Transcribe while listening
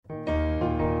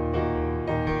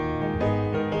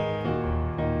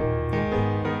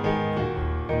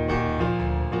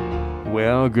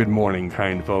Well, good morning,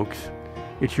 kind folks.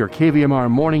 It's your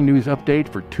KVMR Morning News Update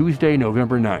for Tuesday,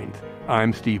 November 9th.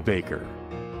 I'm Steve Baker.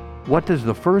 What does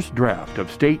the first draft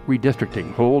of state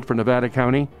redistricting hold for Nevada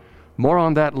County? More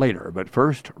on that later, but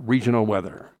first, regional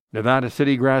weather. Nevada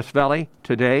City, Grass Valley,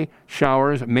 today,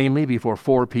 showers mainly before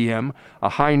 4 p.m., a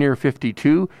high near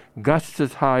 52, gusts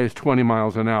as high as 20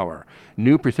 miles an hour.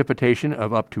 New precipitation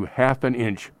of up to half an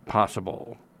inch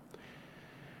possible.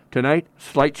 Tonight,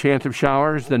 slight chance of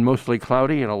showers, then mostly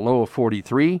cloudy and a low of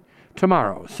 43.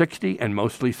 Tomorrow, 60 and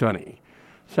mostly sunny.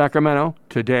 Sacramento,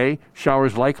 today,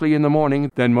 showers likely in the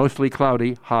morning, then mostly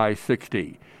cloudy, high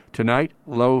 60. Tonight,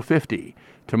 low 50.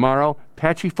 Tomorrow,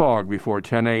 patchy fog before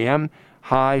 10 a.m.,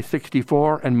 high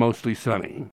 64 and mostly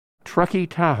sunny. Truckee,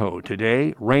 Tahoe,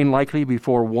 today, rain likely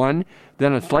before 1,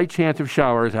 then a slight chance of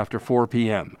showers after 4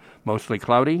 p.m. Mostly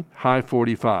cloudy, high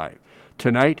 45.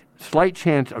 Tonight, slight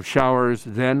chance of showers,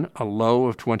 then a low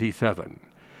of 27.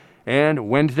 And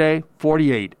Wednesday,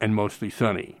 48 and mostly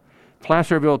sunny.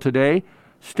 Placerville today,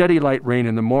 steady light rain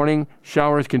in the morning,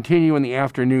 showers continue in the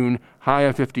afternoon, high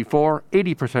of 54,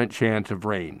 80% chance of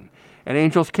rain. At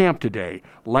Angels Camp today,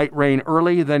 light rain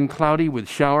early, then cloudy with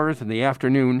showers in the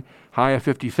afternoon, high of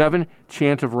 57,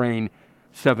 chance of rain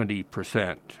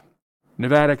 70%.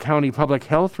 Nevada County Public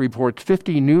Health reports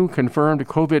 50 new confirmed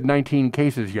COVID-19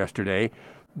 cases yesterday,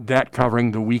 that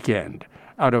covering the weekend.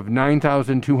 Out of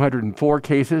 9,204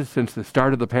 cases since the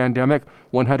start of the pandemic,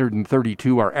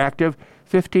 132 are active,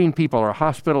 15 people are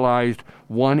hospitalized,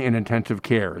 1 in intensive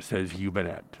care, says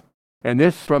Ubinet. And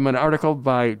this from an article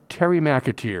by Terry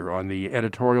McAteer on the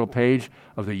editorial page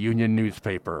of the Union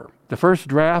newspaper. The first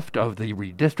draft of the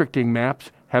redistricting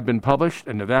maps have been published,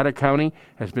 and Nevada County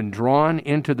has been drawn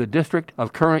into the district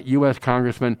of current U.S.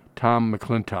 Congressman Tom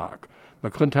McClintock.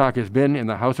 McClintock has been in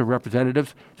the House of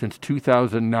Representatives since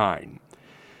 2009.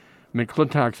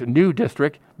 McClintock's new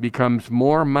district becomes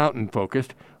more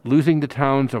mountain-focused, losing the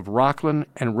towns of Rockland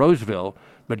and Roseville,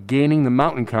 but gaining the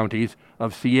mountain counties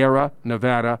of Sierra,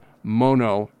 Nevada,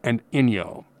 Mono, and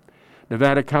Inyo.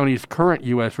 Nevada County's current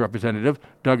U.S. Representative,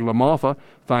 Doug LaMalfa,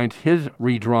 finds his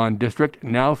redrawn district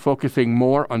now focusing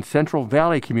more on Central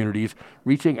Valley communities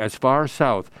reaching as far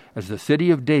south as the city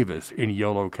of Davis in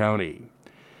Yolo County.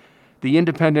 The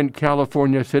independent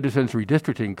California Citizens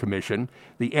Redistricting Commission,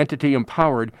 the entity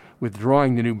empowered with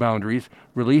drawing the new boundaries,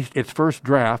 released its first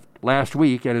draft last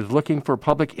week and is looking for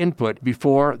public input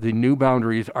before the new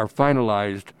boundaries are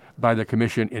finalized by the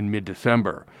commission in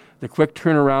mid-December. The quick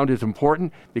turnaround is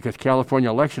important because California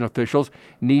election officials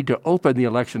need to open the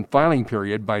election filing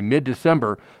period by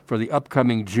mid-December for the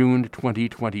upcoming June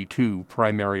 2022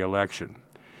 primary election.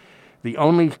 The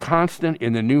only constant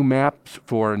in the new maps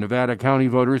for Nevada County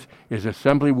voters is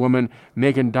Assemblywoman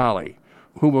Megan Dahle,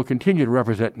 who will continue to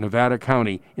represent Nevada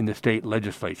County in the state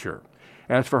legislature.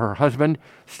 As for her husband,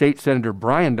 State Senator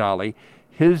Brian Dahle,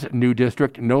 his new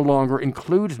district no longer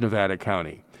includes Nevada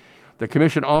County. The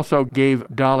commission also gave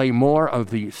Dahle more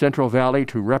of the Central Valley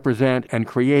to represent and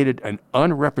created an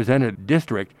unrepresented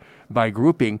district by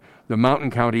grouping the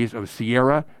mountain counties of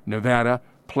Sierra, Nevada,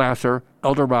 Placer,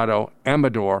 El Dorado,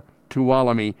 Amador,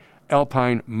 Tuolumne,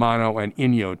 Alpine, Mono, and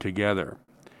Inyo together.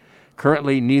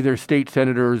 Currently, neither state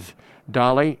senators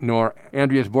Dahle nor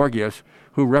Andreas Borgias,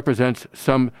 who represents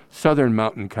some southern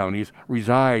mountain counties,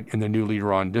 reside in the newly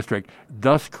drawn district,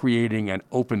 thus creating an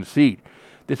open seat.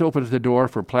 This opens the door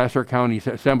for Placer County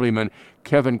Assemblyman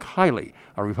Kevin Kiley,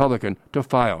 a Republican, to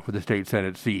file for the state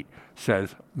Senate seat,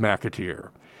 says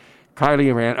McAteer.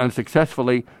 Kiley ran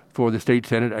unsuccessfully for the state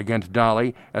Senate against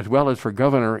Dahle, as well as for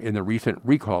governor in the recent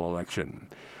recall election.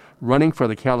 Running for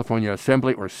the California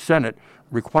Assembly or Senate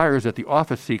requires that the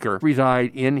office seeker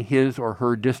reside in his or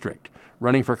her district.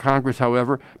 Running for Congress,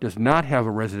 however, does not have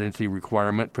a residency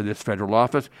requirement for this federal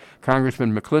office.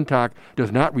 Congressman McClintock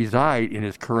does not reside in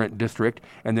his current district,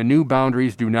 and the new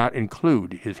boundaries do not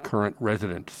include his current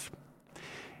residence.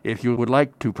 If you would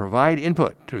like to provide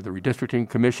input to the Redistricting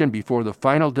Commission before the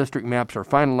final district maps are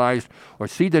finalized or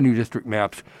see the new district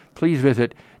maps, please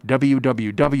visit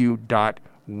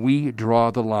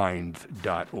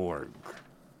www.wedrawthelines.org.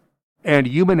 And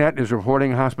Ubinet is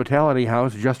reporting Hospitality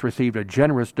House just received a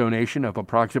generous donation of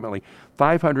approximately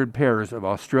 500 pairs of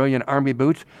Australian Army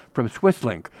boots from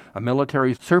Swisslink, a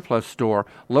military surplus store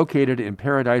located in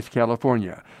Paradise,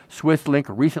 California. Swisslink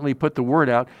recently put the word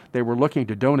out they were looking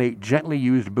to donate gently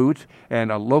used boots,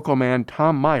 and a local man,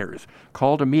 Tom Myers,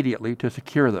 called immediately to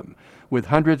secure them. With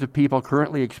hundreds of people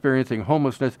currently experiencing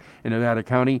homelessness in Nevada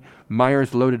County,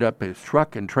 Myers loaded up his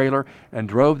truck and trailer and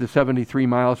drove the 73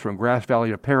 miles from Grass Valley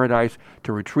to Paradise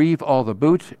to retrieve all the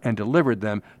boots and delivered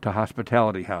them to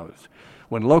Hospitality House.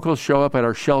 When locals show up at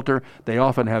our shelter, they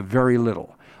often have very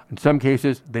little. In some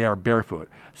cases, they are barefoot,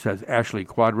 says Ashley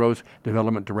Quadros,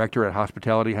 Development Director at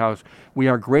Hospitality House. We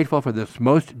are grateful for this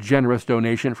most generous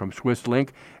donation from Swiss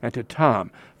Link and to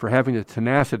Tom for having the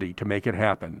tenacity to make it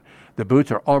happen. The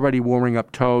boots are already warming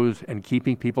up toes and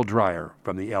keeping people drier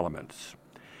from the elements.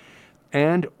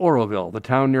 And Oroville, the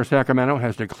town near Sacramento,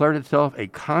 has declared itself a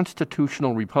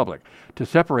constitutional republic to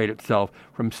separate itself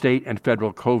from state and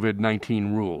federal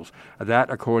COVID-19 rules. That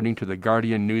according to the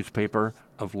Guardian newspaper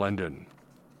of London.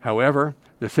 However,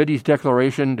 the city's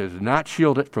declaration does not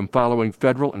shield it from following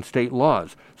federal and state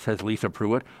laws, says Lisa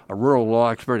Pruitt, a rural law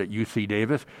expert at UC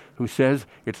Davis, who says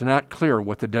it's not clear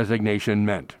what the designation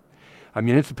meant. A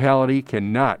municipality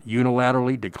cannot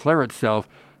unilaterally declare itself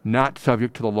not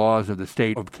subject to the laws of the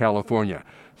state of California,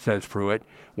 says Pruitt.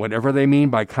 Whatever they mean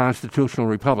by constitutional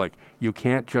republic, you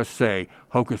can't just say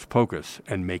hocus pocus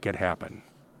and make it happen.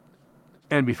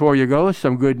 And before you go,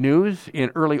 some good news.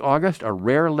 In early August, a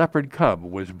rare leopard cub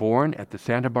was born at the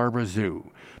Santa Barbara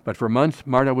Zoo. But for months,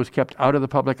 Marta was kept out of the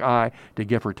public eye to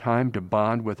give her time to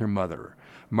bond with her mother.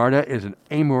 Marta is an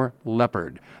Amur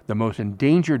leopard, the most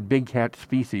endangered big cat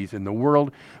species in the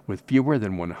world, with fewer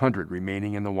than 100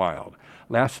 remaining in the wild.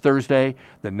 Last Thursday,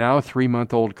 the now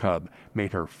 3-month-old cub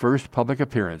made her first public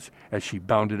appearance as she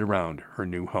bounded around her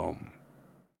new home.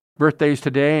 Birthdays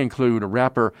today include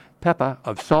rapper Peppa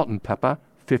of Salt-N-Pepa,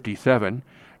 57,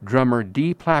 drummer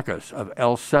Dee Plakos of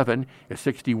L7 is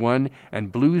 61,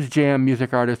 and blues jam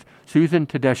music artist Susan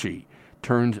Tedeschi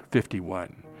turns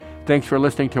 51. Thanks for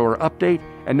listening to our update,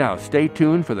 and now stay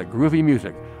tuned for the groovy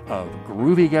music of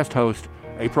groovy guest host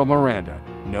April Miranda,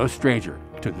 no stranger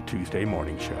to the Tuesday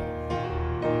Morning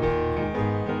Show.